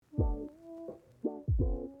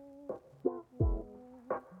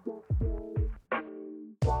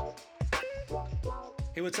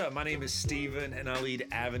Hey, what's up? My name is Steven, and I lead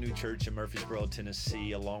Avenue Church in Murfreesboro,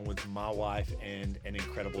 Tennessee, along with my wife and an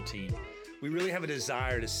incredible team. We really have a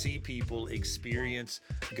desire to see people experience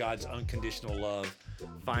God's unconditional love,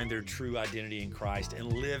 find their true identity in Christ,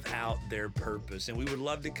 and live out their purpose. And we would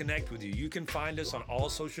love to connect with you. You can find us on all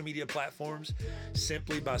social media platforms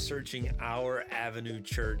simply by searching Our Avenue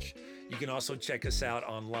Church. You can also check us out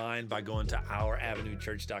online by going to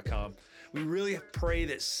ouravenuechurch.com. We really pray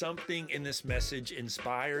that something in this message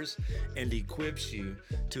inspires and equips you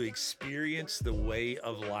to experience the way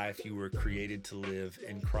of life you were created to live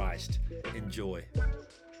in Christ. Enjoy.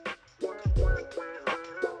 We're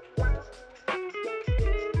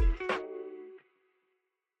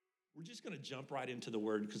just going to jump right into the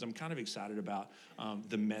word because I'm kind of excited about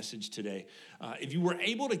the message today. If you were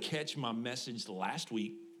able to catch my message last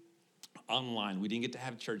week, online. We didn't get to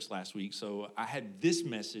have church last week, so I had this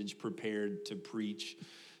message prepared to preach,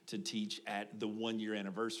 to teach at the 1-year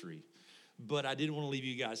anniversary. But I didn't want to leave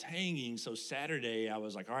you guys hanging, so Saturday I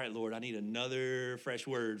was like, all right, Lord, I need another fresh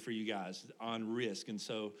word for you guys on risk. And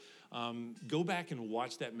so go back and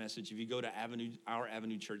watch that message. If you go to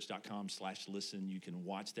ouravenuechurch.com/listen, you can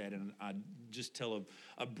watch that. And I just tell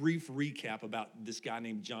a brief recap about this guy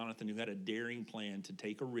named Jonathan who had a daring plan to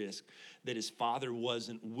take a risk that his father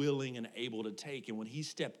wasn't willing and able to take. And when he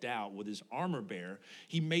stepped out with his armor bearer,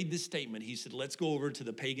 he made this statement. He said, let's go over to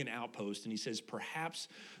the pagan outpost. And he says, perhaps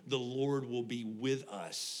the Lord will be with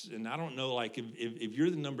us. And I don't know, like if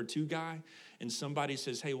you're the number 2 guy and somebody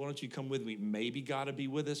says, hey, why don't you come with me? Maybe God will be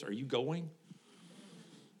with us. Are you going?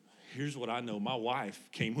 Here's what I know. My wife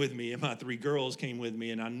came with me and my 3 girls came with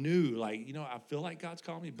me, and I knew, I feel like God's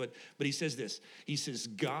called me. But he says this. He says,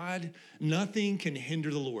 God, nothing can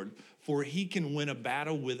hinder the Lord, for he can win a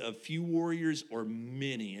battle with a few warriors or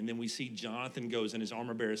many. And then we see Jonathan goes and his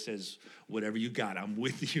armor bearer says, whatever you got, I'm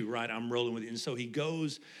with you, right? I'm rolling with you. And so he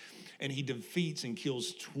goes and he defeats and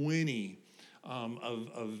kills 20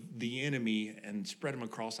 of the enemy and spread them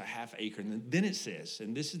across a half acre. And then it says,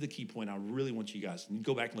 and this is the key point I really want you guys, and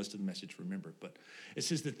go back and listen to the message, remember, but it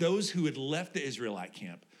says that those who had left the Israelite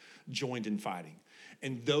camp joined in fighting.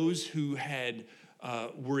 And those who had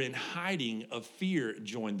were in hiding of fear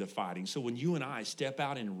joined the fighting. So when you and I step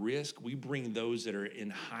out in risk, we bring those that are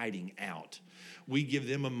in hiding out. We give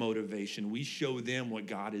them a motivation. We show them what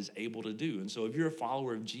God is able to do. And so if you're a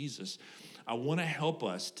follower of Jesus, I want to help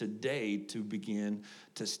us today to begin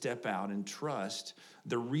to step out and trust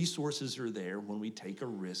the resources are there when we take a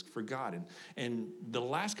risk for God. And the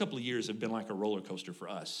last couple of years have been like a roller coaster for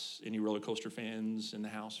us. Any roller coaster fans in the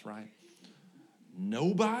house, right?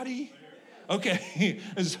 Nobody? Okay,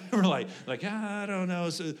 and so we're like, I don't know.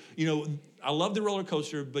 So, I love the roller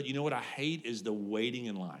coaster, but you know what I hate is the waiting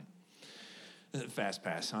in line. Fast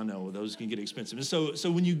pass, I know, those can get expensive. And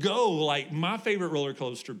so when you go, my favorite roller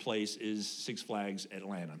coaster place is Six Flags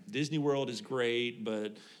Atlanta. Disney World is great,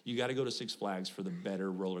 but you got to go to Six Flags for the better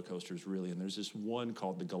roller coasters, really. And there's this one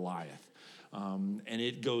called the Goliath. And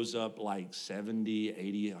it goes up like 70,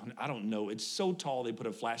 80, I don't know. It's so tall, they put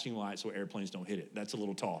a flashing light so airplanes don't hit it. That's a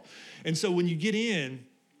little tall. And so when you get in,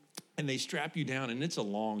 and they strap you down, and it's a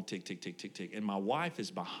long tick, tick, tick, tick, tick. And my wife is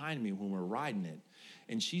behind me when we're riding it.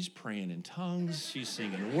 And she's praying in tongues, she's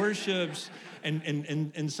singing worships,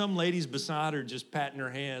 and some ladies beside her just patting her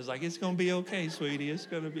hands like, it's gonna be okay, sweetie, it's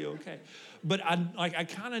gonna be okay. But I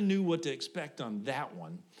kind of knew what to expect on that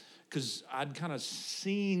one because I'd kind of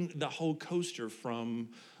seen the whole coaster from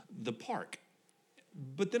the park.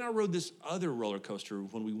 But then I rode this other roller coaster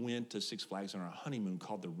when we went to Six Flags on our honeymoon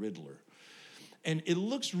called the Riddler. And it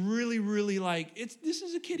looks really, really like this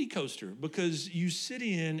is a kiddie coaster because you sit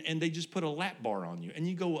in and they just put a lap bar on you and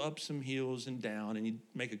you go up some hills and down and you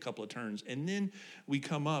make a couple of turns. And then we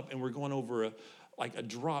come up and we're going over a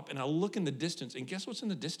drop, and I look in the distance, and guess what's in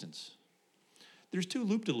the distance? There's 2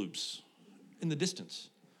 loop-de-loops in the distance.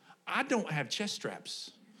 I don't have chest straps.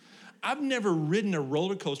 I've never ridden a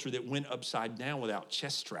roller coaster that went upside down without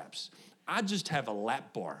chest straps. I just have a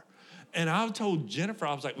lap bar. And I told Jennifer,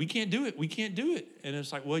 I was like, we can't do it. And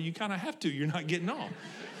it's like, well, you kind of have to. You're not getting off.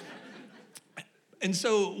 And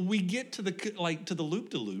so we get to the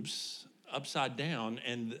loop-de-loops upside down.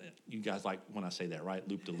 And you guys like when I say that, right?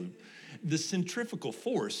 Loop-de-loop. The centrifugal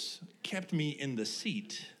force kept me in the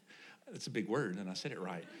seat. That's a big word, and I said it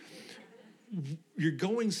right. You're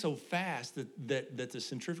going so fast that the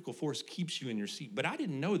centrifugal force keeps you in your seat. But I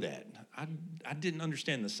didn't know that. I didn't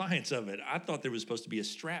understand the science of it. I thought there was supposed to be a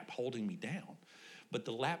strap holding me down. But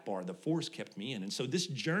the lap bar, the force kept me in. And so this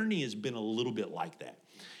journey has been a little bit like that,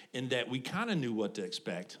 in that we kind of knew what to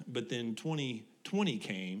expect. But then 20 2020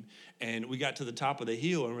 came and we got to the top of the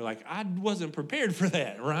hill and we're like, I wasn't prepared for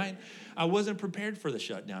that, right? I wasn't prepared for the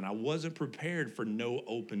shutdown. I wasn't prepared for no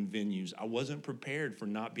open venues. I wasn't prepared for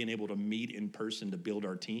not being able to meet in person to build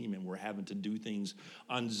our team, and we're having to do things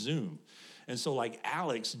on Zoom. And so like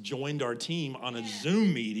Alex joined our team on a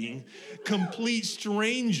Zoom meeting, complete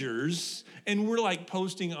strangers, and we're like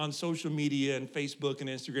posting on social media and Facebook and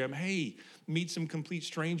Instagram, hey, meet some complete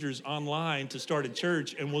strangers online to start a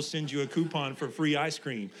church and we'll send you a coupon for free ice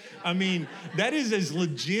cream. I mean, that is as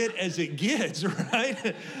legit as it gets,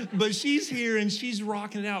 right? But she's here and she's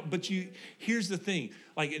rocking it out. But here's the thing,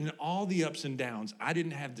 like in all the ups and downs, I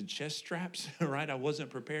didn't have the chest straps, right? I wasn't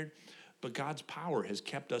prepared. But God's power has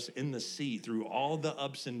kept us in the seat through all the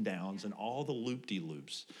ups and downs and all the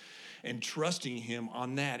loop-de-loops, and trusting him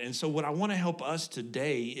on that. And so what I want to help us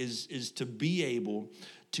today is to be able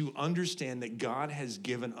to understand that God has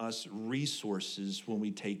given us resources when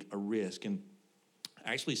we take a risk. And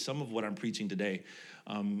actually, some of what I'm preaching today,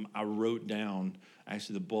 I wrote down,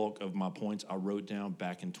 actually the bulk of my points I wrote down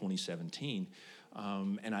back in 2017.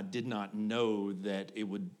 And I did not know that it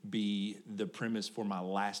would be the premise for my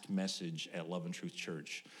last message at Love and Truth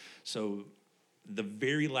Church. So the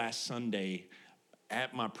very last Sunday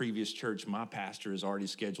at my previous church, my pastor has already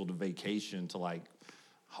scheduled a vacation to like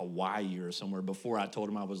Hawaii or somewhere before I told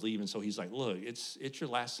him I was leaving. So he's like, look, it's your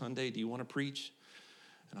last Sunday. Do you want to preach?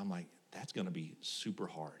 And I'm like, that's going to be super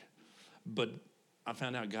hard. But I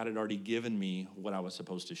found out God had already given me what I was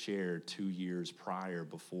supposed to share 2 years prior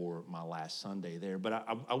before my last Sunday there. But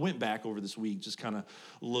I went back over this week just kind of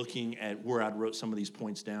looking at where I'd wrote some of these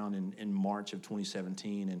points down in March of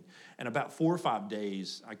 2017. And about 4 or 5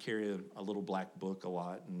 days, I carry a little black book a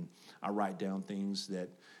lot, and I write down things that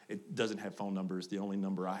it doesn't have phone numbers. The only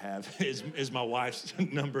number I have is my wife's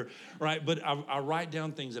number, right? But I write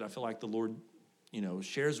down things that I feel like the Lord,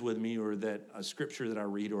 shares with me, or that a scripture that I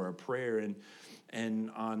read or a prayer.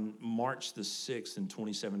 And on March the 6th in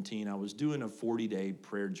 2017, I was doing a 40-day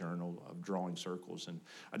prayer journal of drawing circles. And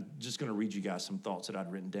I'm just going to read you guys some thoughts that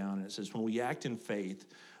I'd written down. And it says, when we act in faith,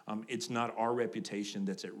 it's not our reputation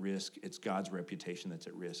that's at risk. It's God's reputation that's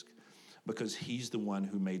at risk, because he's the one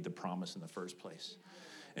who made the promise in the first place.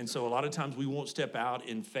 And so a lot of times we won't step out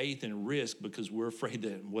in faith and risk because we're afraid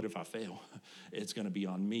that, what if I fail? It's going to be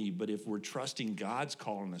on me. But if we're trusting God's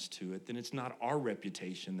calling us to it, then it's not our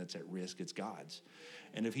reputation that's at risk, it's God's.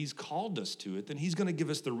 And if he's called us to it, then he's going to give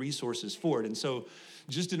us the resources for it. And so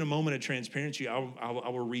just in a moment of transparency, I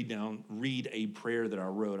will read a prayer that I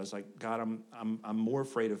wrote. I was like, God, I'm more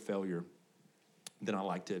afraid of failure than I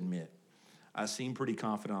like to admit. I seem pretty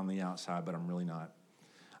confident on the outside, but I'm really not.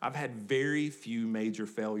 I've had very few major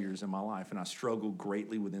failures in my life, and I struggle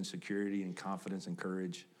greatly with insecurity and confidence and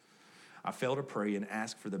courage. I fail to pray and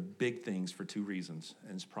ask for the big things for 2 reasons,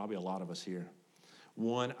 and it's probably a lot of us here.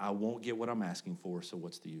 1, I won't get what I'm asking for, so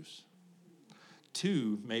what's the use?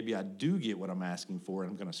 2, maybe I do get what I'm asking for, and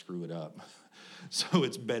I'm going to screw it up. So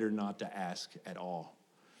it's better not to ask at all.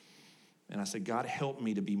 And I said, God, help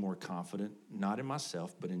me to be more confident, not in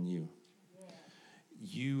myself, but in you.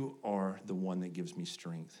 You are the one that gives me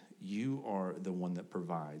strength. You are the one that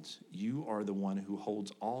provides. You are the one who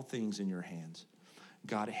holds all things in your hands.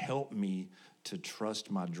 God, help me to trust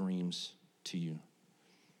my dreams to you.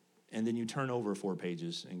 And then you turn over 4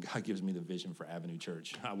 pages, and God gives me the vision for Avenue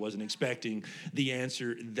Church. I wasn't expecting the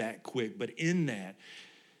answer that quick, but in that,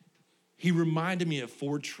 he reminded me of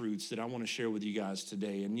 4 truths that I want to share with you guys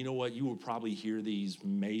today. And you know what? You will probably hear these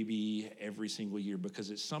maybe every single year,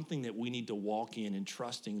 because it's something that we need to walk in and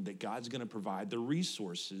trusting that God's going to provide the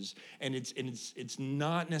resources. And it's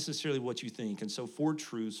not necessarily what you think. And so 4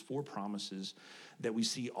 truths, 4 promises that we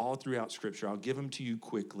see all throughout Scripture. I'll give them to you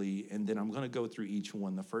quickly, and then I'm going to go through each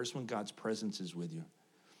one. The first one, God's presence is with you.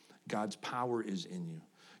 God's power is in you.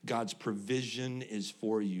 God's provision is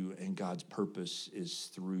for you, and God's purpose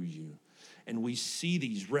is through you. And we see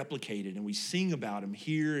these replicated, and we sing about them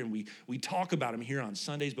here, and we talk about them here on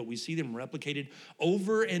Sundays, but we see them replicated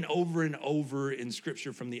over and over and over in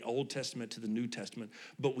Scripture from the Old Testament to the New Testament.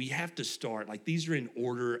 But we have to start, like these are in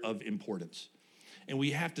order of importance. And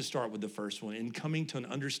we have to start with the first one, in coming to an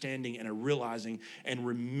understanding and a realizing and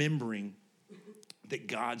remembering that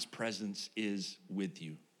God's presence is with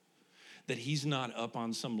you. That he's not up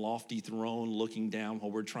on some lofty throne looking down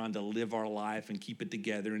while we're trying to live our life and keep it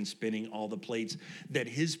together and spinning all the plates. That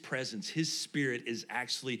his presence, his spirit is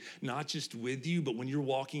actually not just with you, but when you're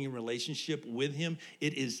walking in relationship with him,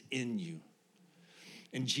 it is in you.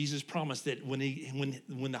 And Jesus promised that when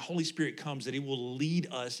the Holy Spirit comes, that he will lead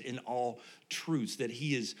us in all truths, that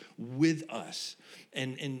he is with us.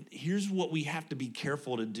 And here's what we have to be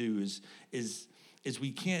careful to do is is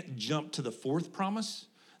we can't jump to the fourth promise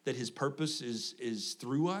that his purpose is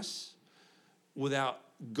through us without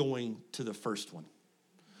going to the first one.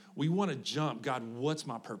 We want to jump, God, what's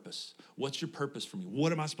my purpose? What's your purpose for me?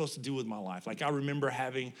 What am I supposed to do with my life? Like I remember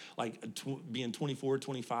having, being 24,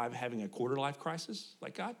 25, having a quarter life crisis,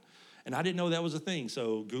 like God. And I didn't know that was a thing.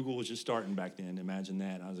 So Google was just starting back then. Imagine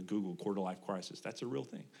that. I was a Google quarter life crisis. That's a real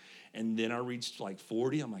thing. And then I reached like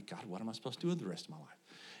 40. I'm like, God, what am I supposed to do with the rest of my life?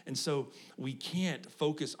 And so we can't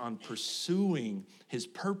focus on pursuing his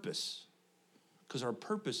purpose because our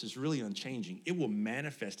purpose is really unchanging. It will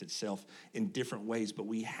manifest itself in different ways, but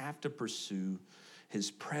we have to pursue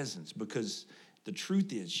his presence because the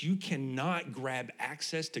truth is you cannot grab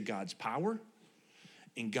access to God's power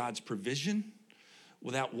and God's provision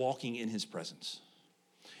without walking in his presence.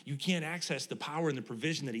 You can't access the power and the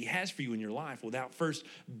provision that he has for you in your life without first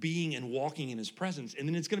being and walking in his presence. And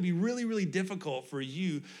then it's going to be really, really difficult for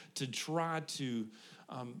you to try to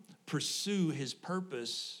pursue his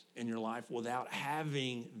purpose in your life without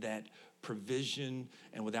having that provision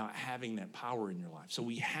and without having that power in your life. So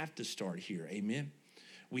we have to start here, amen?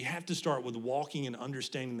 We have to start with walking and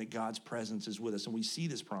understanding that God's presence is with us. And we see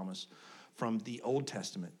this promise from the Old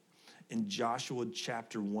Testament in Joshua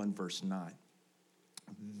chapter 1, verse 9.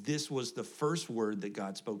 This was the first word that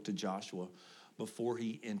God spoke to Joshua before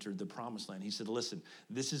he entered the promised land. He said, listen,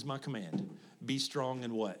 this is my command. Be strong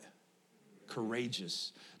and what?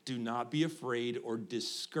 Courageous. Do not be afraid or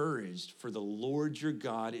discouraged, for the Lord your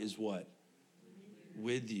God is what?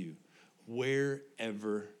 With you,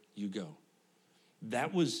 wherever you go.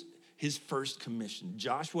 That was his first commission.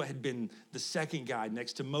 Joshua had been the second guy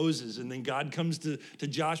next to Moses, and then God comes to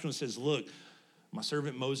Joshua and says, look, my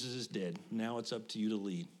servant Moses is dead. Now it's up to you to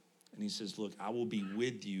lead. And he says, look, I will be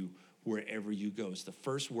with you wherever you go. It's the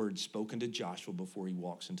first word spoken to Joshua before he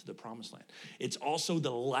walks into the promised land. It's also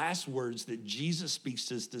the last words that Jesus speaks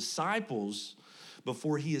to his disciples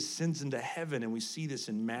before he ascends into heaven. And we see this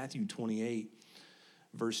in Matthew 28,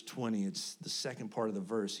 verse 20. It's the second part of the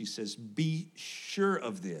verse. He says, be sure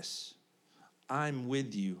of this. I'm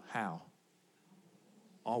with you. How?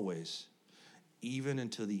 Always. Even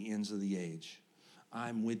until the ends of the age.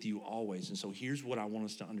 I'm with you always. And so here's what I want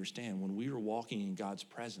us to understand. When we are walking in God's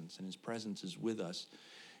presence and his presence is with us,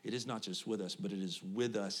 it is not just with us, but it is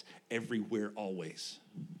with us everywhere always.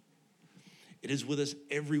 It is with us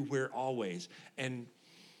everywhere always. And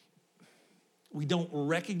we don't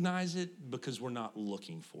recognize it because we're not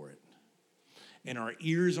looking for it. And our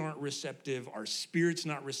ears aren't receptive, our spirit's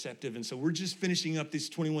not receptive. And so we're just finishing up these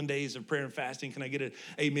 21 days of prayer and fasting. Can I get an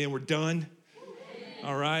amen? We're done.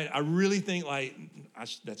 All right. I really think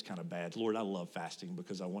that's kind of bad. Lord, I love fasting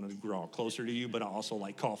because I want to draw closer to you, but I also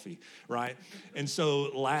like coffee, right? And so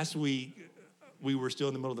last week, we were still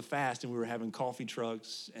in the middle of the fast and we were having coffee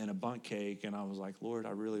trucks and a bundt cake. And I was like, Lord, I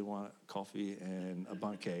really want coffee and a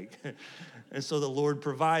bundt cake. And so the Lord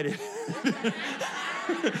provided.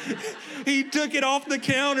 He took it off the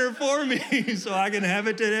counter for me so I can have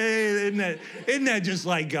it today. Isn't that just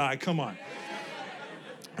like God? Come on.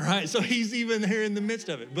 All right, so he's even here in the midst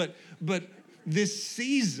of it. But this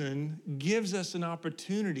season gives us an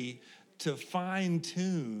opportunity to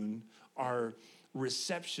fine-tune our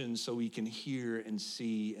reception so we can hear and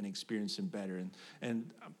see and experience him better.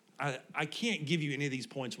 And I can't give you any of these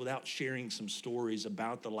points without sharing some stories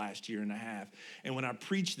about the last year and a half. And when I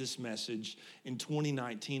preached this message in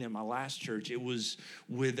 2019 at my last church, it was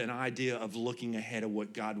with an idea of looking ahead of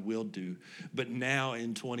what God will do. But now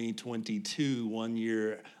in 2022, 1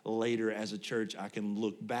 year later as a church, I can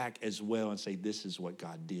look back as well and say, this is what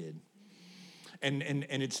God did. And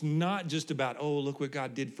it's not just about, oh, look what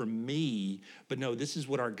God did for me, but no, this is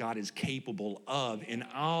what our God is capable of in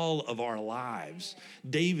all of our lives.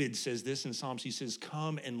 David says this in Psalms. He says,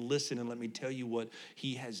 come and listen and let me tell you what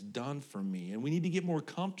he has done for me. And we need to get more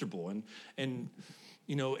comfortable. And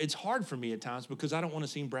you know, it's hard for me at times because I don't want to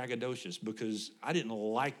seem braggadocious because I didn't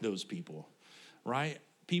like those people, right?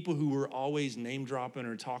 People who were always name dropping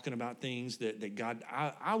or talking about things that God,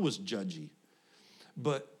 I was judgy.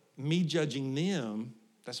 But me judging them,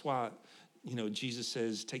 that's why, you know, Jesus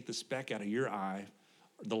says, take the speck out of your eye,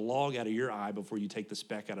 the log out of your eye before you take the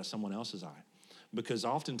speck out of someone else's eye. Because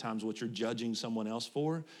oftentimes what you're judging someone else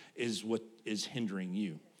for is what is hindering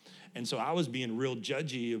you. And so I was being real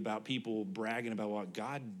judgy about people bragging about what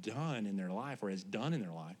God done in their life or has done in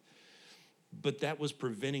their life. But that was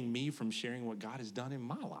preventing me from sharing what God has done in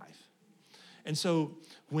my life. And so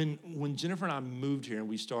when Jennifer and I moved here and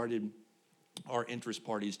we started our interest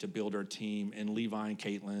parties to build our team, and Levi and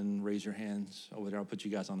Caitlin, raise your hands over there. I'll put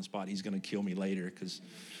you guys on the spot. He's going to kill me later because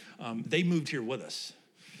they moved here with us.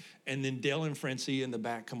 And then Dale and Francie in the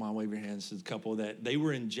back, come on, wave your hands. This is a couple that they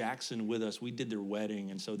were in Jackson with us. We did their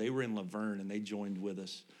wedding, and so they were in Laverne, and they joined with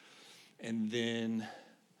us. And then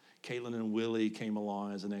Caitlin and Willie came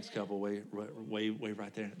along as the next couple. Wave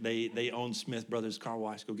right there. They own Smith Brothers Car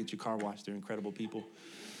Wash. Go get your car washed. They're incredible people.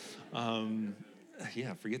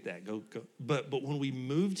 Yeah, forget that. Go. But when we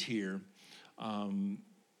moved here,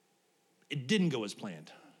 it didn't go as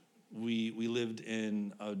planned. We lived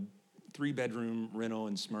in a 3-bedroom rental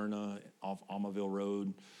in Smyrna off Almaville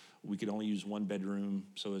Road. We could only use 1 bedroom,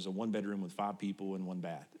 so it was a 1-bedroom with 5 people and 1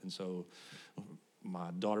 bath. And so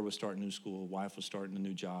my daughter was starting new school, wife was starting a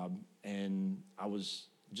new job, and I was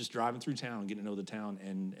just driving through town, getting to know the town,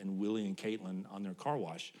 and Willie and Caitlin on their car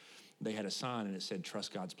wash, they had a sign and it said,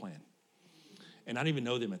 "Trust God's plan." And I didn't even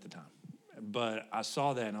know them at the time. But I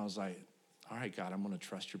saw that and I was like, all right, God, I'm going to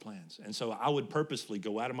trust your plans. And so I would purposefully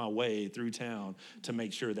go out of my way through town to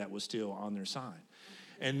make sure that was still on their sign.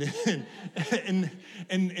 And then,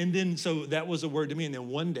 and then, so that was a word to me. And then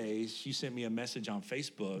one day she sent me a message on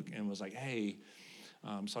Facebook and was like, hey,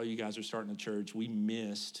 saw you guys are starting a church. We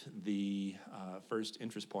missed the first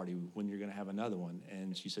interest party when you're going to have another one.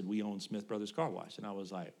 And she said, we own Smith Brothers Car Wash. And I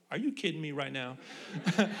was like, are you kidding me right now?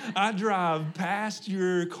 I drive past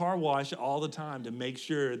your car wash all the time to make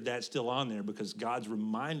sure that's still on there because God's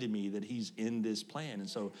reminded me that he's in this plan. And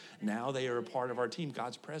so now they are a part of our team.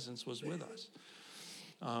 God's presence was with us.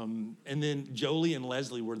 And then Jolie and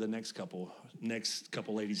Leslie were the next couple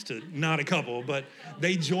ladies to, not a couple, but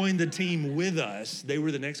they joined the team with us. They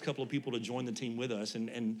were the next couple of people to join the team with us.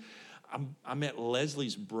 And I met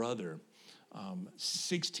Leslie's brother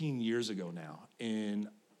 16 years ago now in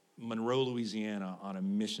Monroe, Louisiana on a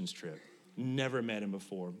missions trip. Never met him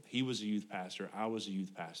before. He was a youth pastor. I was a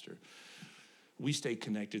youth pastor. We stayed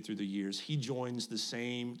connected through the years. He joins the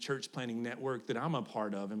same church planting network that I'm a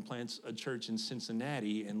part of and plants a church in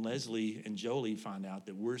Cincinnati. And Leslie and Jolie find out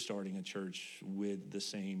that we're starting a church with the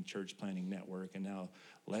same church planting network. And now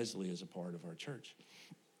Leslie is a part of our church.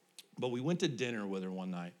 But we went to dinner with her one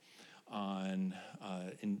night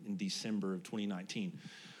in December of 2019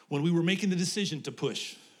 when we were making the decision to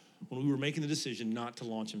push, when we were making the decision not to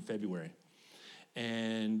launch in February.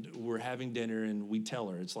 And we're having dinner and we tell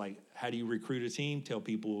her, it's like, how do you recruit a team? Tell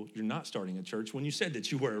people you're not starting a church when you said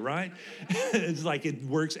that you were, right? It's like it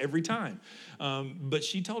works every time. But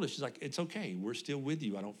she told us, she's like, it's okay. We're still with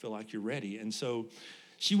you. I don't feel like you're ready. And so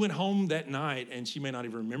she went home that night, and she may not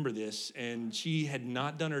even remember this, and she had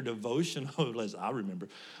not done her devotion. As I remember.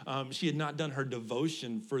 She had not done her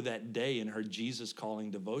devotion for that day in her Jesus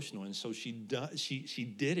Calling devotional. And so she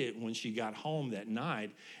did it when she got home that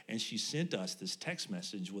night, and she sent us this text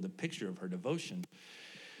message with a picture of her devotion.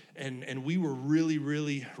 And we were really,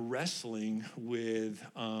 really wrestling with,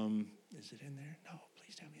 is it in there? No,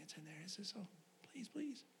 please tell me it's in there. Is it so?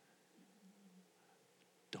 Please.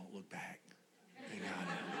 Don't look back. They got it.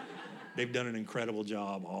 They've done an incredible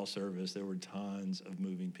job all service. There were tons of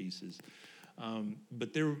moving pieces.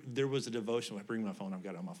 But there was a devotional. I bring my phone. I've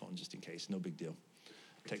got it on my phone just in case. No big deal.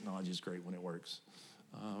 Technology is great when it works.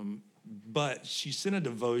 But she sent a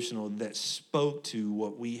devotional that spoke to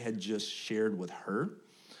what we had just shared with her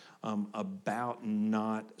about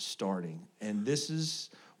not starting. And this is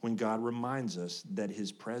when God reminds us that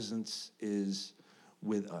his presence is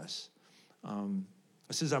with us.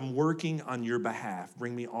 It says, I'm working on your behalf.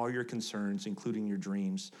 Bring me all your concerns, including your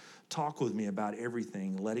dreams. Talk with me about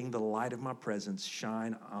everything, letting the light of my presence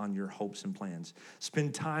shine on your hopes and plans.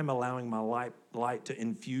 Spend time allowing my light to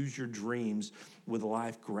infuse your dreams with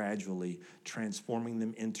life gradually, transforming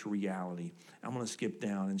them into reality. I'm going to skip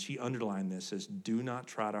down, and she underlined this, says, do not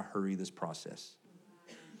try to hurry this process.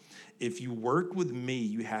 If you work with me,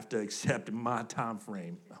 you have to accept my time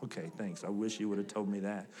frame. Okay, thanks. I wish you would have told me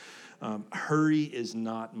that. Hurry is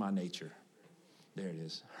not my nature. There it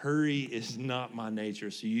is. Hurry is not my nature.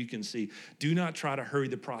 So you can see, do not try to hurry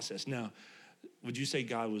the process. Now, would you say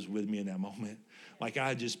God was with me in that moment? Like I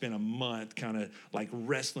had just spent a month kind of like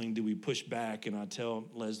wrestling. Do we push back? And I tell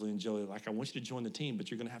Leslie and Joey, like, I want you to join the team, but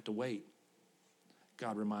you're going to have to wait.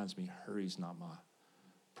 God reminds me, hurry's not my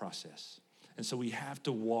process. And so we have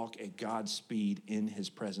to walk at God's speed in his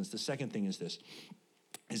presence. The second thing is this,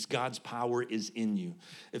 is God's power is in you.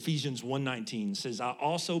 Ephesians 1:19 says, I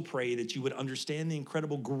also pray that you would understand the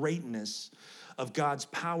incredible greatness of God's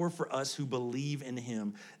power for us who believe in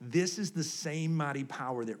him. This is the same mighty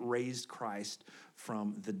power that raised Christ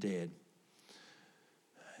from the dead.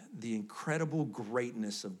 The incredible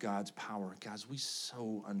greatness of God's power. Guys, we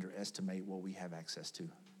so underestimate what we have access to.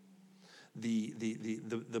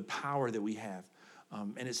 The power that we have.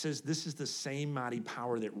 And it says, this is the same mighty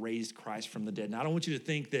power that raised Christ from the dead. And I don't want you to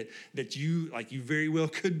think that you very well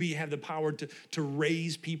could have the power to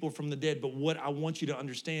raise people from the dead. But what I want you to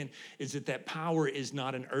understand is that power is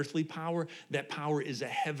not an earthly power. That power is a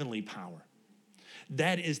heavenly power.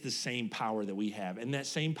 That is the same power that we have. And that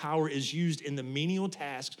same power is used in the menial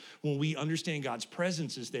tasks when we understand God's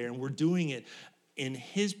presence is there and we're doing it in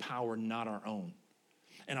his power, not our own.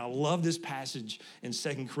 And I love this passage in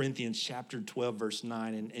 2 Corinthians chapter 12, verse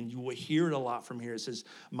 9. And you will hear it a lot from here. It says,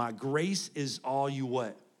 my grace is all you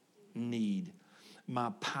what? Need.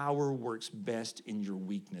 My power works best in your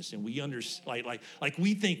weakness. And we understand, like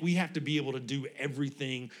we think we have to be able to do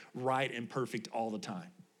everything right and perfect all the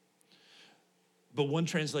time. But one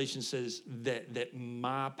translation says that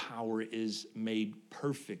my power is made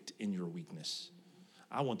perfect in your weakness.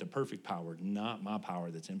 I want the perfect power, not my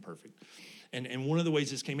power that's imperfect. And one of the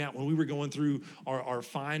ways this came out, when we were going through our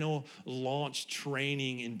final launch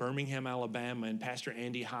training in Birmingham, Alabama, and Pastor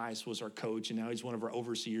Andy Heiss was our coach, and now he's one of our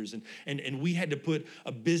overseers. And we had to put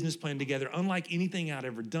a business plan together, unlike anything I'd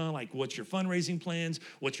ever done. Like, what's your fundraising plans?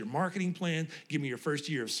 What's your marketing plan? Give me your first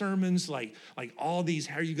year of sermons. Like all these,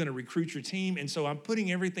 how are you going to recruit your team? And so I'm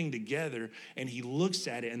putting everything together, and he looks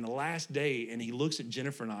at it in the last day, and he looks at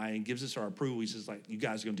Jennifer and I and gives us our approval. He says, you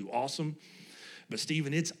guys are going to do awesome. But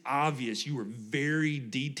Stephen, it's obvious you were very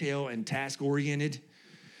detail and task-oriented.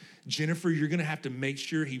 Jennifer, you're going to have to make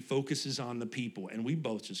sure he focuses on the people. And we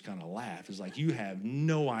both just kind of laugh. It's like, you have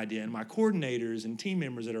no idea. And my coordinators and team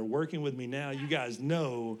members that are working with me now, you guys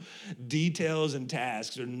know details and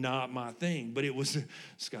tasks are not my thing. But it was,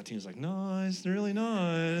 Scott Tina's like, no, it's really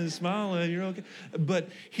not. Smiling, you're okay. But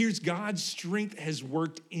here's God's strength has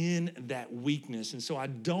worked in that weakness. And so I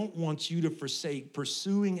don't want you to forsake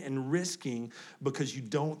pursuing and risking because you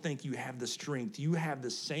don't think you have the strength. You have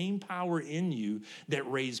the same power in you that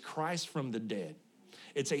raised Christ from the dead.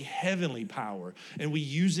 It's a heavenly power, and we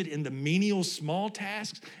use it in the menial small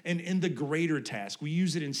tasks and in the greater task. We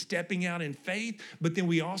use it in stepping out in faith, but then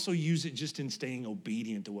we also use it just in staying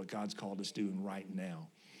obedient to what God's called us to do right now.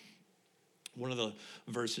 One of the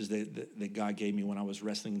verses that God gave me when I was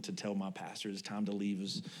wrestling to tell my pastor it's time to leave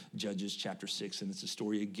is Judges chapter 6, and it's a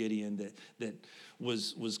story of Gideon that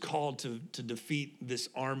was called to defeat this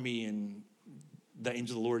army, and the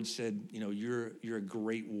angel of the Lord said, you're a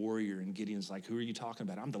great warrior. And Gideon's like, who are you talking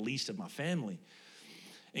about? I'm the least of my family.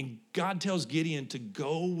 And God tells Gideon to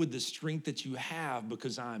go with the strength that you have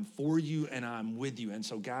because I'm for you and I'm with you. And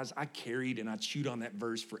so, guys, I carried and I chewed on that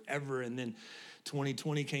verse forever. And then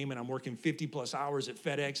 2020 came and I'm working 50 plus hours at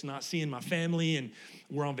FedEx, not seeing my family. And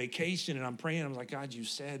we're on vacation and I'm praying. I was like, God, you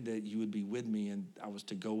said that you would be with me. And I was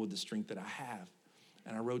to go with the strength that I have.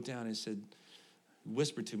 And I wrote down and said,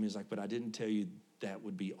 whispered to me, he's like, but I didn't tell you that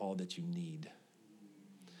would be all that you need.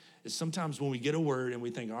 It's sometimes when we get a word and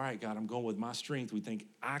we think, all right, God, I'm going with my strength, we think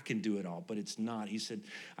I can do it all, but it's not. He said,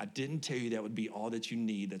 I didn't tell you that would be all that you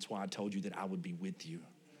need. That's why I told you that I would be with you.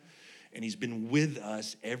 And he's been with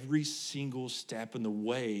us every single step in the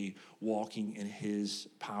way, walking in his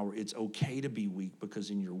power. It's okay to be weak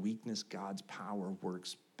because in your weakness, God's power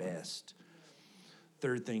works best.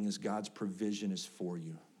 Third thing is God's provision is for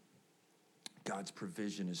you. God's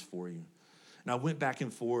provision is for you. And I went back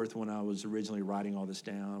and forth when I was originally writing all this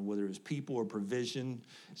down, whether it was people or provision.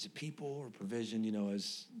 Is it people or provision?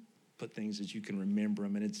 As put things as you can remember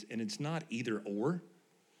them. And it's not either or,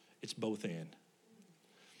 it's both and.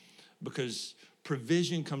 Because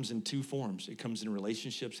provision comes in two forms. It comes in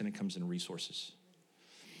relationships and it comes in resources.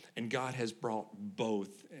 And God has brought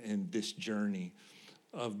both in this journey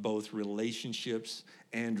of both relationships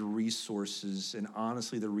and resources. And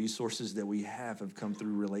honestly, the resources that we have come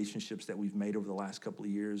through relationships that we've made over the last couple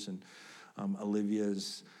of years. And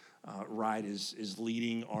Olivia's Wright is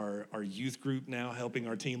leading our youth group now, helping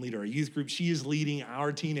our team lead our youth group. She is leading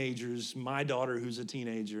our teenagers, my daughter who's a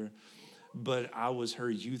teenager, but I was her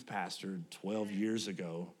youth pastor 12 years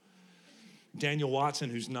ago. Daniel Watson,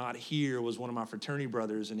 who's not here, was one of my fraternity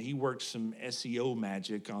brothers, and he worked some SEO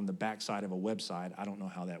magic on the backside of a website. I don't know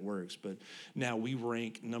how that works, but now we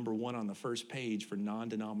rank number one on the first page for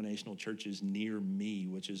non-denominational churches near me,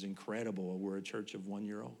 which is incredible. We're a church of 1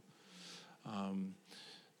 year old.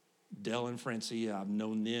 Dell and Francia, I've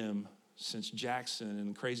known them since Jackson,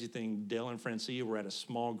 and the crazy thing, Dell and Francia were at a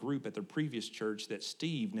small group at their previous church that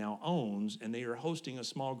Steve now owns, and they are hosting a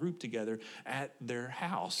small group together at their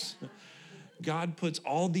house. God puts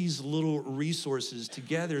all these little resources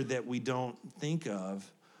together that we don't think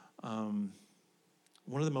of. One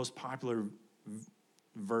of the most popular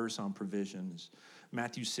verse on provision is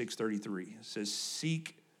Matthew 6:33. It says,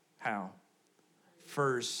 seek how?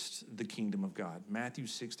 first the kingdom of God. Matthew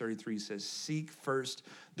 6:33 says, seek first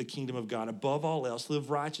the kingdom of God. Above all else, live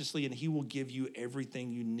righteously, and he will give you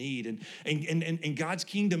everything you need. And God's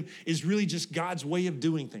kingdom is really just God's way of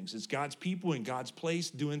doing things. It's God's people in God's place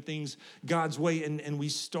doing things God's way. And we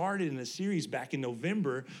started in a series back in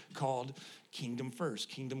November called Kingdom First,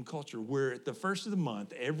 Kingdom Culture, where at the first of the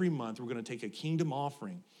month, every month, we're going to take a kingdom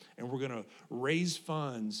offering and we're going to raise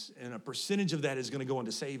funds, and a percentage of that is going to go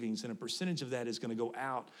into savings, and a percentage of that is going to go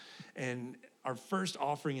out. And our first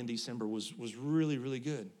offering in December was really, really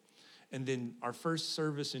good. And then our first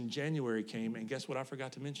service in January came, and guess what I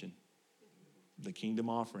forgot to mention? The kingdom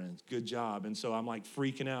offering. Good job. And so I'm like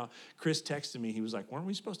freaking out. Chris texted me. He was like, weren't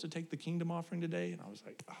we supposed to take the kingdom offering today? And I was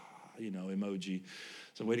like, emoji.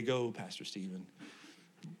 So way to go, Pastor Stephen.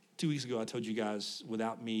 2 weeks ago, I told you guys,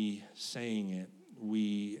 without me saying it,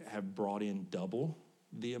 we have brought in double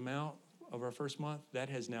the amount of our first month. That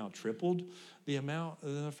has now tripled the amount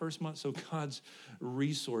of the first month. So God's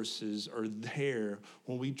resources are there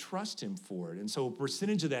when we trust him for it. And so a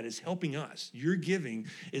percentage of that is helping us. Your giving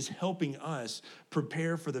is helping us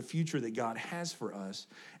prepare for the future that God has for us.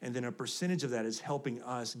 And then a percentage of that is helping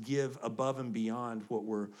us give above and beyond what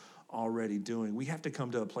we're already doing. We have to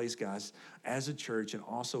come to a place, guys, as a church and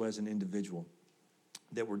also as an individual,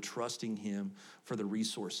 that we're trusting him for the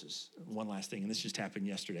resources. One last thing, and this just happened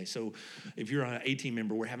yesterday. So if you're an A-team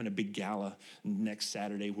member, we're having a big gala next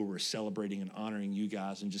Saturday where we're celebrating and honoring you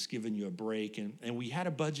guys and just giving you a break. And we had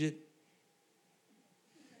a budget.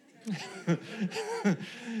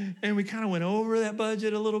 And we kind of went over that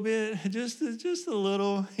budget a little bit, just a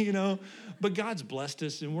little, but God's blessed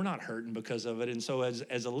us and we're not hurting because of it. And so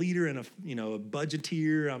as a leader and a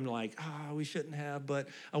budgeteer, I'm like, we shouldn't have, but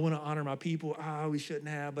I want to honor my people. We shouldn't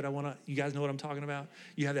have, but you guys know what I'm talking about?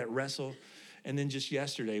 You have that wrestle. And then just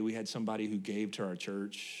yesterday, we had somebody who gave to our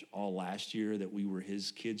church all last year that we were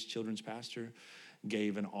his kids' children's pastor,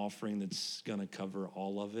 gave an offering that's going to cover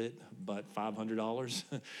all of it, but $500.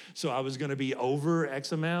 So I was going to be over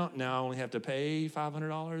X amount. Now I only have to pay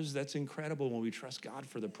 $500. That's incredible when we trust God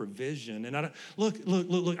for the provision. And look,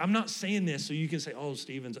 I'm not saying this so you can say, oh,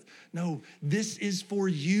 Stephen's. No, this is for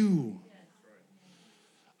you.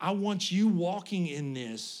 I want you walking in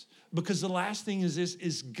this, because the last thing is this,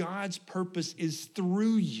 is God's purpose is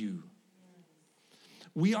through you.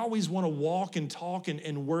 We always want to walk and talk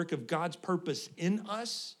and work of God's purpose in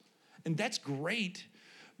us, and that's great,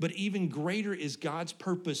 but even greater is God's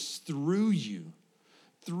purpose through you.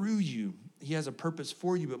 Through you. He has a purpose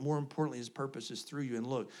for you, but more importantly, his purpose is through you. And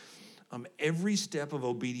look, every step of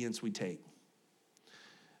obedience we take,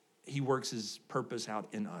 he works his purpose out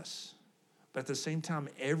in us. But at the same time,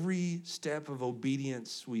 every step of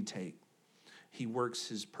obedience we take, he works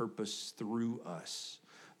his purpose through us,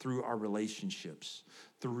 through our relationships,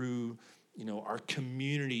 through our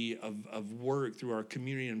community of work, through our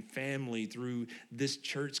community and family, through this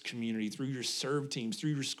church community, through your serve teams, through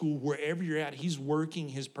your school, wherever you're at, he's working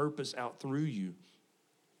his purpose out through you.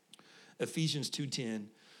 Ephesians 2:10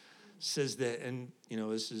 says that, and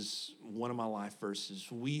this is one of my life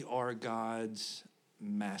verses, we are God's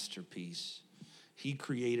masterpiece. He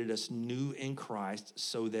created us new in Christ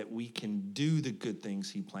so that we can do the good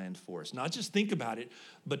things he planned for us. Not just think about it,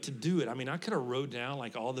 but to do it. I mean, I could have wrote down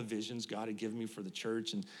like all the visions God had given me for the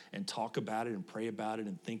church and talk about it and pray about it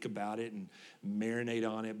and think about it and marinate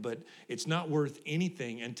on it. But it's not worth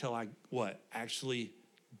anything until I, actually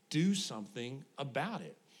do something about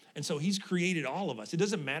it. And so he's created all of us. It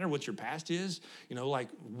doesn't matter what your past is, like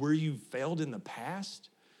where you failed in the past.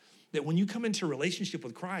 That when you come into a relationship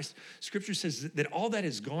with Christ, Scripture says that all that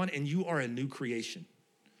is gone and you are a new creation.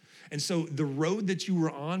 And so the road that you were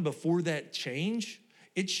on before that change,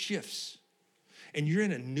 it shifts. And you're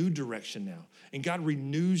in a new direction now. And God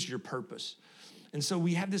renews your purpose. And so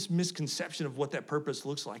we have this misconception of what that purpose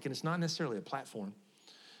looks like. And it's not necessarily a platform.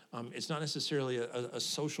 It's not necessarily a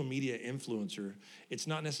social media influencer. It's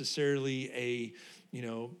not necessarily a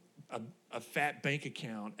fat bank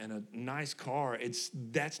account and a nice car.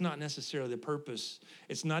 That's not necessarily the purpose.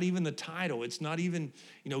 It's not even the title. It's not even,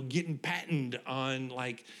 getting patented on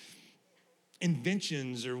like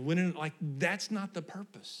inventions or winning. Like that's not the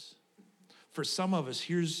purpose. For some of us,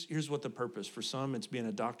 here's what the purpose. For some, it's being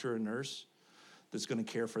a doctor or nurse that's going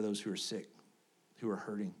to care for those who are sick, who are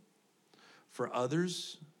hurting. For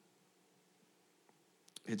others,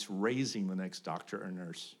 it's raising the next doctor or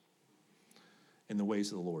nurse in the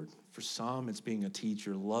ways of the Lord. For some, it's being a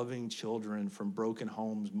teacher, loving children from broken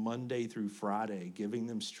homes Monday through Friday, giving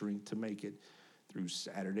them strength to make it through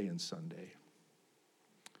Saturday and Sunday.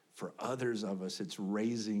 For others of us, it's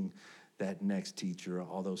raising that next teacher,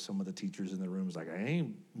 although some of the teachers in the room is like, I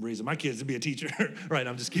ain't raising my kids to be a teacher. Right,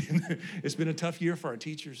 I'm just kidding. It's been a tough year for our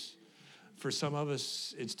teachers. For some of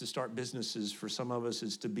us, it's to start businesses. For some of us,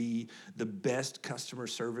 it's to be the best customer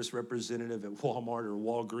service representative at Walmart or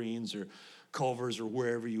Walgreens or Culver's or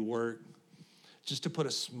wherever you work. Just to put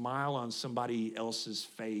a smile on somebody else's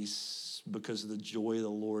face because of the joy of the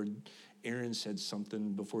Lord. Erin said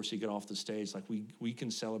something before she got off the stage, like we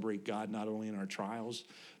can celebrate God not only in our trials,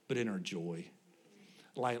 but in our joy.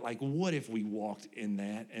 Like what if we walked in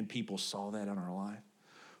that and people saw that in our life?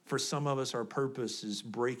 For some of us, our purpose is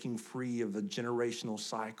breaking free of a generational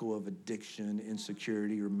cycle of addiction,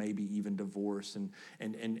 insecurity, or maybe even divorce, and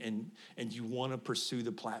you want to pursue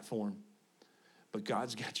the platform. But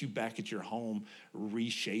God's got you back at your home,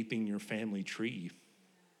 reshaping your family tree,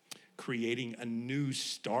 creating a new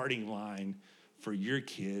starting line for your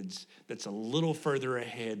kids that's a little further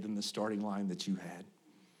ahead than the starting line that you had.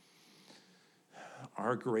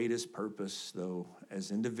 Our greatest purpose, though,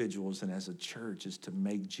 as individuals and as a church, is to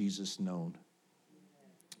make Jesus known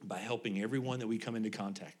by helping everyone that we come into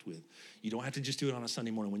contact with. You don't have to just do it on a Sunday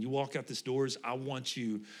morning. When you walk out these doors, I want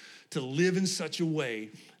you to live in such a way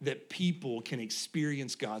that people can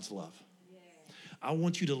experience God's love. I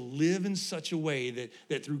want you to live in such a way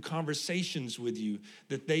that through conversations with you,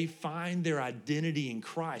 that they find their identity in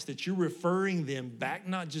Christ, that you're referring them back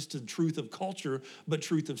not just to the truth of culture, but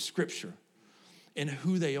truth of Scripture and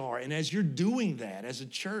who they are. And as you're doing that as a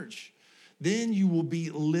church, then you will be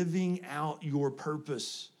living out your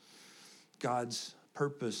purpose. God's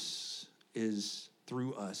purpose is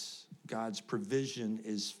through us. God's provision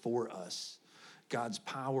is for us. God's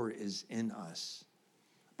power is in us.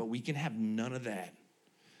 But we can have none of that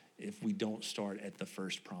if we don't start at the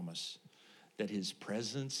first promise, that his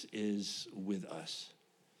presence is with us.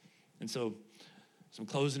 And so I'm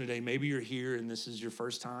closing today. Maybe you're here and this is your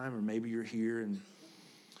first time, or maybe you're here and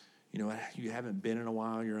you haven't been in a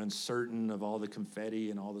while. You're uncertain of all the confetti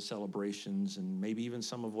and all the celebrations, and maybe even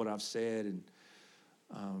some of what I've said.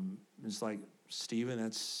 And it's like, Stephen,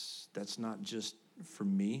 that's not just for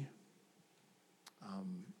me.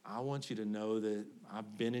 I want you to know that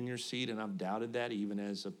I've been in your seat and I've doubted that even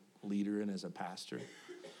as a leader and as a pastor.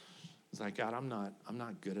 It's like, God, I'm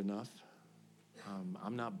not good enough.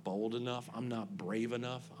 I'm not bold enough. I'm not brave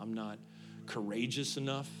enough. I'm not courageous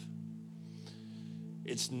enough.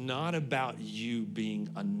 It's not about you being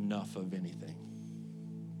enough of anything.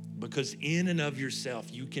 Because in and of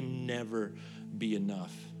yourself, you can never be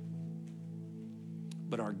enough.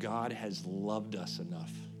 But our God has loved us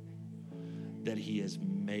enough that he has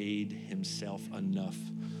made himself enough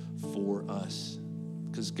for us.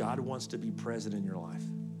 Because God wants to be present in your life.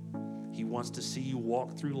 He wants to see you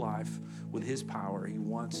walk through life with his power. He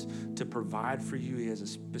wants to provide for you. He has a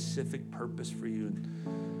specific purpose for you.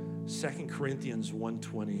 In 2 Corinthians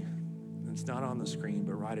 1:20, it's not on the screen,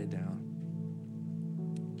 but write it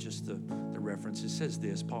down. Just the reference. It says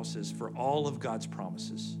this, Paul says, for all of God's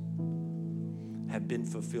promises have been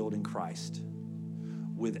fulfilled in Christ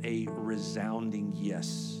with a resounding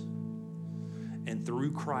yes. And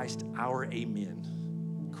through Christ, our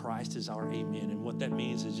amen. Christ is our amen. And what that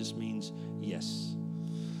means, it just means yes.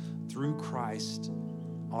 Through Christ,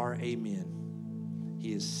 our amen,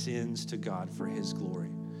 he ascends to God for his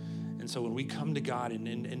glory. And so when we come to God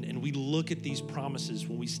and we look at these promises,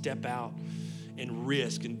 when we step out and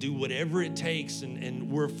risk and do whatever it takes,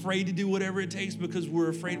 and we're afraid to do whatever it takes because we're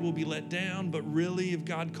afraid we'll be let down, but really if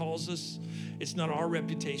God calls us, it's not our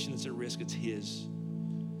reputation that's at risk, it's his.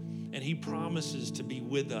 And he promises to be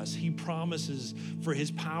with us. He promises for his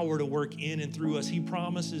power to work in and through us. He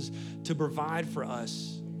promises to provide for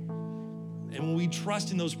us. And when we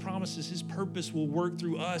trust in those promises, his purpose will work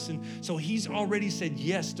through us. And so he's already said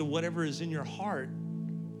yes to whatever is in your heart.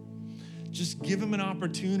 Just give him an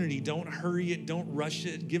opportunity. Don't hurry it. Don't rush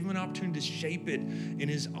it. Give him an opportunity to shape it in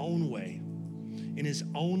his own way, in his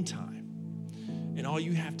own time. And all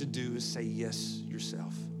you have to do is say yes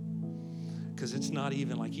yourself. Because it's not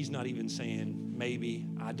even like he's not even saying maybe,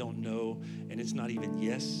 I don't know, and it's not even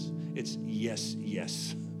yes. It's yes,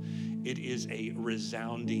 yes. It is a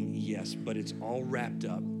resounding yes, but it's all wrapped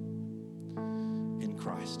up in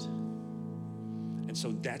Christ. And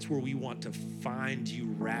so that's where we want to find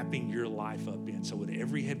you wrapping your life up in. So with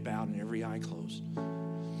every head bowed and every eye closed,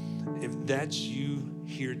 if that's you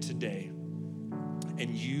here today and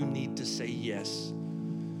you need to say yes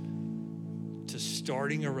to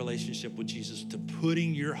starting a relationship with Jesus, to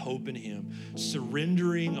putting your hope in him,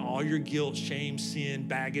 surrendering all your guilt, shame, sin,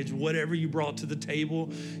 baggage, whatever you brought to the table,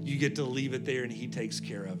 you get to leave it there and he takes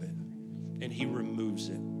care of it and he removes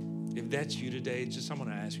it. If that's you today, I'm going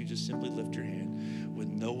to ask you, just simply lift your hand with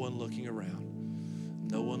no one looking around.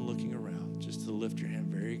 No one looking around. Just to lift your hand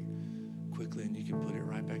very quickly, and you can put it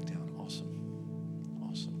right back down. Awesome.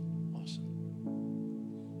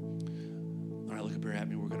 All right, look up here at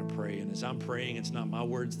me. We're going to pray. And as I'm praying, it's not my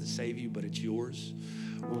words that save you, but it's yours.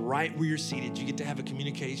 Right where you're seated, you get to have a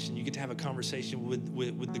communication. You get to have a conversation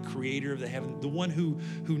with the creator of the heaven, the one who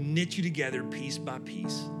knit you together piece by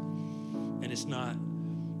piece. And it's not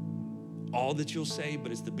all that you'll say,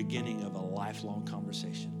 but it's the beginning of a lifelong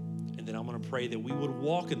conversation. And then I'm going to pray that we would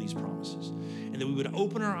walk in these promises and that we would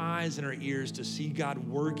open our eyes and our ears to see God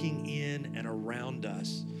working in and around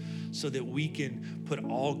us so that we can put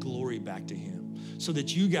all glory back to him, so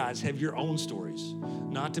that you guys have your own stories,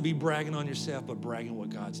 not to be bragging on yourself, but bragging what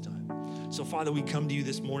God's done. So Father, we come to you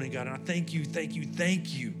this morning, God, and I thank you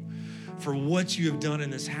for what you have done in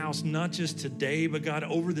this house, not just today, but God,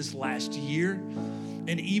 over this last year,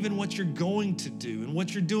 and even what you're going to do and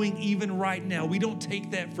what you're doing even right now. We don't take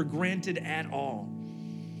that for granted at all.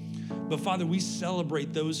 But Father, we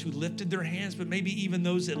celebrate those who lifted their hands, but maybe even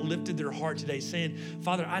those that lifted their heart today, saying,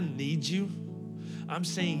 Father, I need you. I'm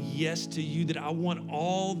saying yes to you, that I want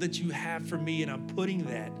all that you have for me, and I'm putting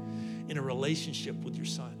that in a relationship with your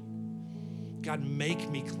Son. God, make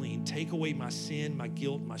me clean. Take away my sin, my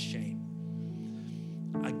guilt, my shame.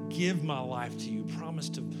 I give my life to you. Promise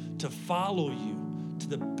to follow you to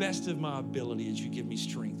the best of my ability as you give me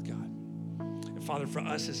strength, God. And Father, for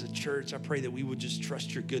us as a church, I pray that we would just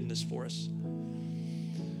trust your goodness for us.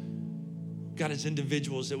 God, as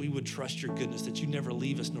individuals, that we would trust your goodness, that you never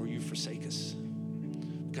leave us nor you forsake us.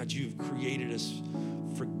 God, you've created us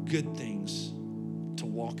for good things to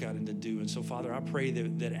walk out and to do. And so, Father, I pray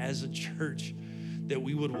that as a church, that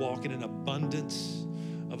we would walk in an abundance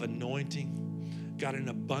of anointing, God, an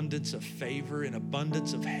abundance of favor, an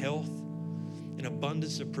abundance of health, an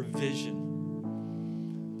abundance of provision,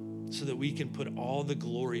 so that we can put all the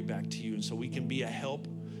glory back to you, and so we can be a help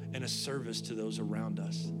and a service to those around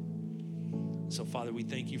us. So, Father, we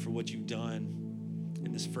thank you for what you've done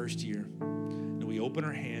in this first year. And we open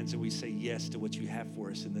our hands and we say yes to what you have for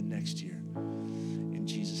us in the next year. In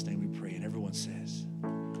Jesus' name we pray. And everyone says,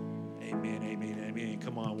 amen, amen, amen.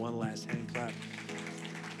 Come on, one last hand clap.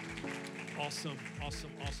 Awesome.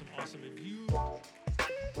 If you...